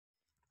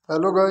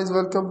Hello guys,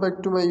 welcome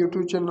back to my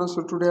YouTube channel.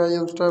 So today I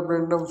am start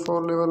random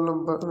for level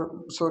number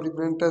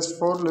brain test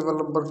for level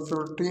number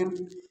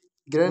 15.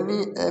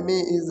 Granny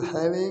Amy is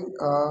having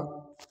a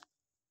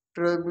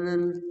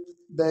terrible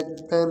back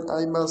pain.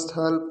 I must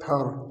help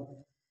her.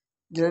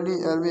 Granny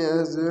Amy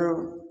has a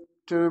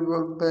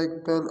terrible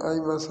back pain. I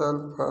must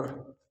help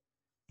her.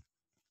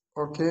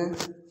 Okay.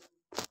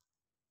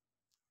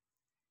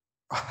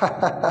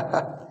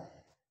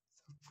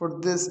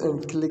 Put this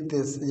and click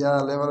this. Yeah,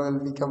 level will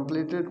be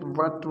completed.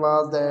 What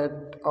was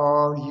that?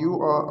 Or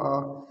you are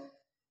a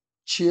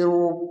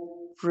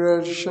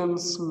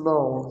operations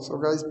now. So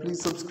guys, please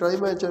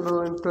subscribe my channel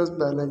and press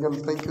bell icon.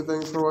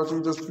 Thanks for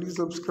watching. Just please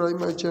subscribe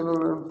my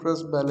channel and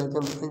press bell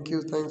icon.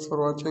 Thanks for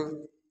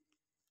watching.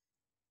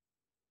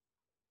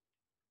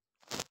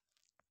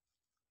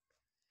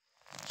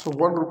 So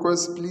one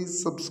request,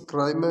 please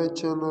subscribe my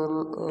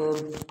channel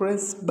and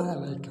press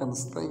bell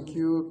icons.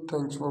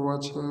 Thanks for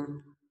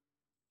watching.